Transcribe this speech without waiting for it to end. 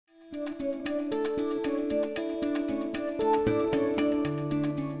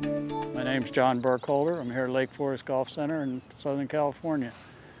name's John Burkholder. I'm here at Lake Forest Golf Center in Southern California.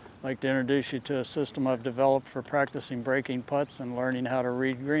 I'd like to introduce you to a system I've developed for practicing breaking putts and learning how to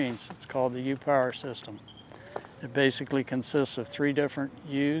read greens. It's called the U-Power system. It basically consists of 3 different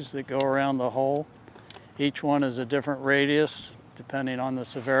U's that go around the hole. Each one is a different radius depending on the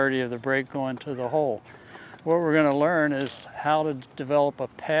severity of the break going to the hole. What we're going to learn is how to develop a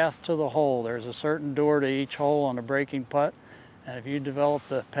path to the hole. There's a certain door to each hole on a breaking putt, and if you develop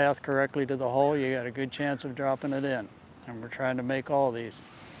the path correctly to the hole, you got a good chance of dropping it in. And we're trying to make all these.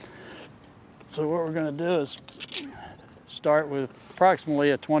 So what we're going to do is start with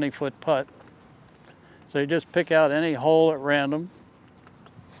approximately a 20-foot putt. So you just pick out any hole at random,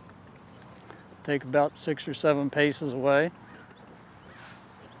 take about 6 or 7 paces away,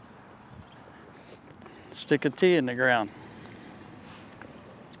 stick a tee in the ground.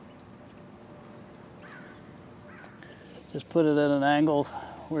 Just put it at an angle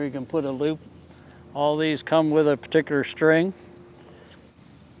where you can put a loop. All these come with a particular string.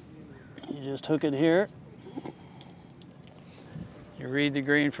 You just hook it here. You read the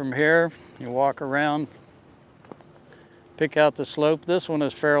green from here. You walk around, pick out the slope. This one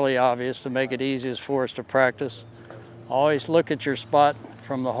is fairly obvious to make it easiest for us to practice. Always look at your spot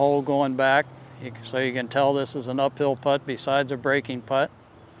from the hole going back, so you can tell this is an uphill putt besides a breaking putt.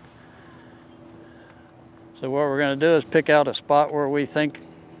 So what we're going to do is pick out a spot where we think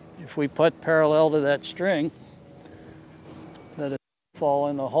if we putt parallel to that string, that it will fall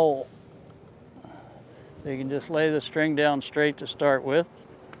in the hole. So you can just lay the string down straight to start with.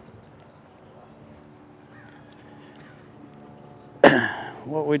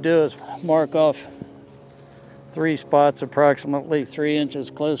 What we do is mark off 3 spots approximately 3 inches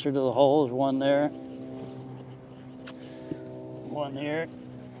closer to the hole. There's one there, one here,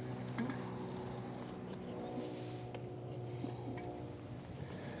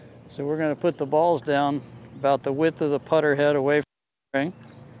 so we're going to put the balls down about the width of the putter head away from the string.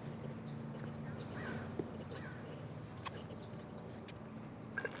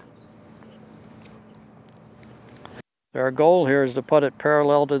 Our goal here is to put it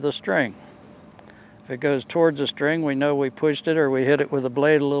parallel to the string. If it goes towards the string, we know we pushed it or we hit it with the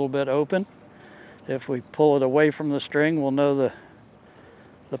blade a little bit open. If we pull it away from the string, we'll know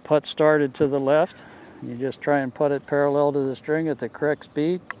the putt started to the left. You just try and putt it parallel to the string at the correct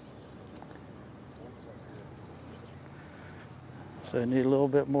speed. So you need a little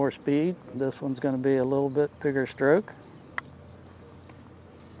bit more speed. This one's going to be a little bit bigger stroke.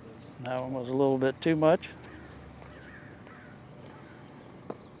 That one was a little bit too much.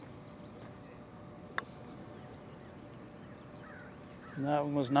 And that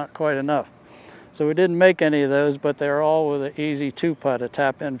one was not quite enough. So we didn't make any of those, but they're all with an easy 2-putt, a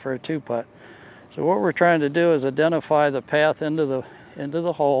tap in for a 2-putt. So what we're trying to do is identify the path into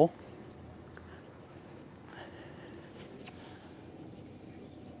the hole.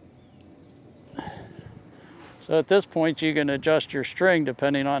 So at this point you can adjust your string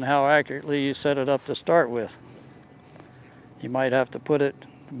depending on how accurately you set it up to start with. You might have to put it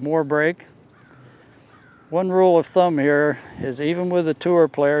more break. One rule of thumb here is even with the tour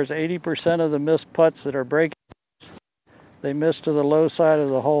players, 80% of the missed putts that are breaking, they miss to the low side of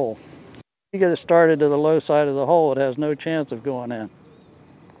the hole. If you get it started to the low side of the hole, it has no chance of going in.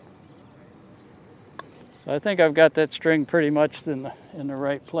 So I think I've got that string pretty much in the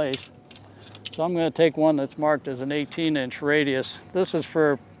right place. So I'm going to take one that's marked as an 18-inch radius. This is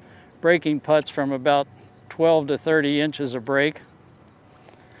for breaking putts from about 12 to 30 inches of break.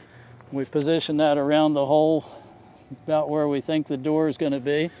 We position that around the hole about where we think the door is going to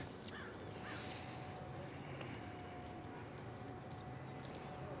be.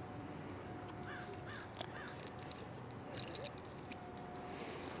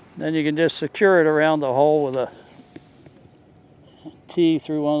 Then you can just secure it around the hole with a tee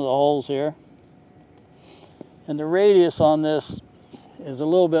through one of the holes here. And the radius on this is a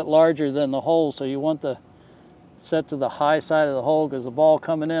little bit larger than the hole, so you want the set to the high side of the hole because the ball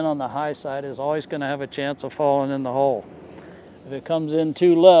coming in on the high side is always going to have a chance of falling in the hole. If it comes in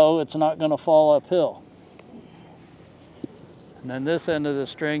too low, it's not going to fall uphill. And then this end of the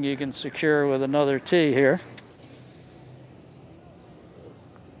string you can secure with another tee here.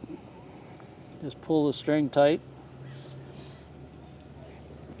 Just pull the string tight,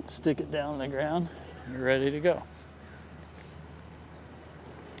 stick it down on the ground, and you're ready to go.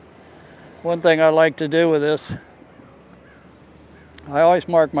 One thing I like to do with this, I always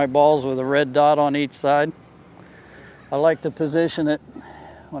mark my balls with a red dot on each side. I like to position it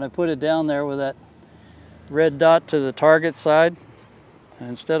when I put it down there with that red dot to the target side. And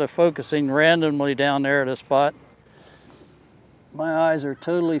instead of focusing randomly down there at a spot, my eyes are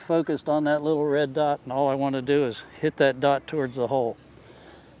totally focused on that little red dot, and all I want to do is hit that dot towards the hole.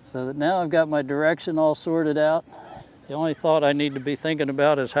 So that now I've got my direction all sorted out. The only thought I need to be thinking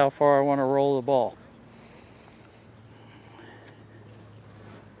about is how far I want to roll the ball.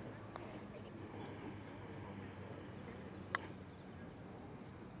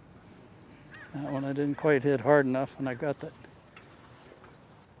 That one I didn't quite hit hard enough, and I got that.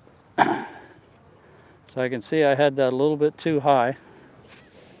 So I can see I had that a little bit too high.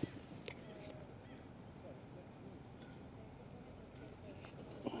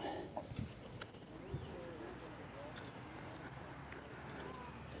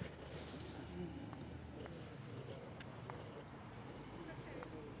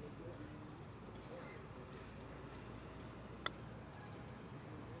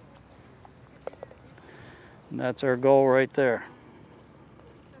 And that's our goal right there.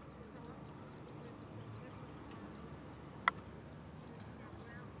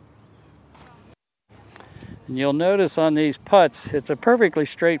 And you'll notice on these putts, it's a perfectly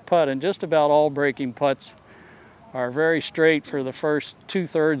straight putt, and just about all breaking putts are very straight for the first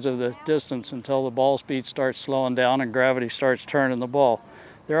 2/3 of the distance until the ball speed starts slowing down and gravity starts turning the ball.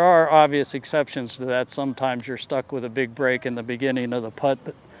 There are obvious exceptions to that. Sometimes you're stuck with a big break in the beginning of the putt,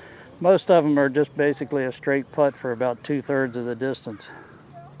 but most of them are just basically a straight putt for about 2/3 of the distance.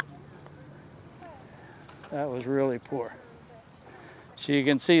 That was really poor. So you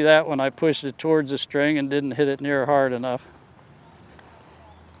can see that when I pushed it towards the string and didn't hit it near hard enough.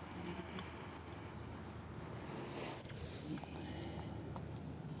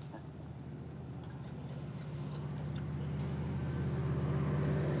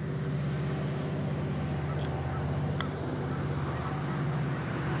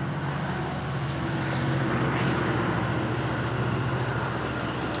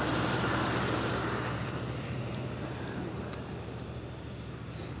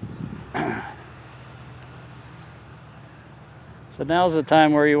 So now's the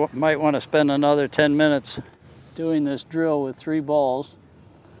time where you might want to spend another 10 minutes doing this drill with 3 balls.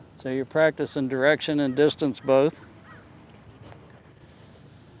 So you're practicing direction and distance both.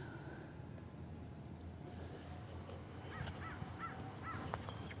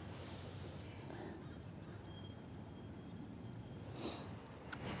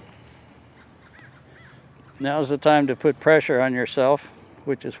 Now's the time to put pressure on yourself,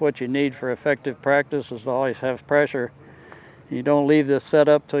 which is what you need for effective practice, is to always have pressure. You don't leave this set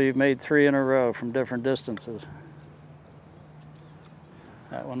up till you've made 3 in a row from different distances.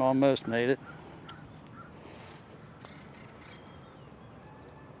 That one almost made it.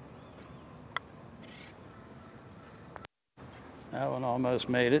 That one almost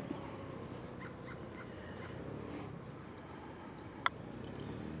made it.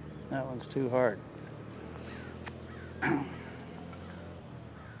 That one's too hard.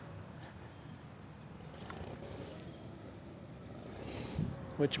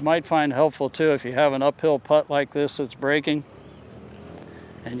 Which you might find helpful too if you have an uphill putt like this that's breaking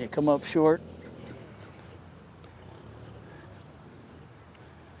and you come up short.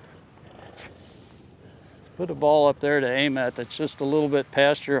 Put a ball up there to aim at that's just a little bit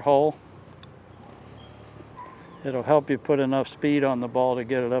past your hole. It'll help you put enough speed on the ball to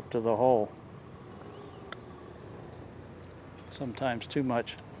get it up to the hole. Sometimes too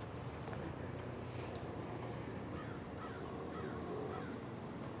much.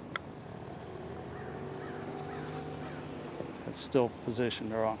 It's still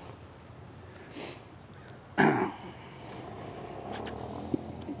positioned wrong.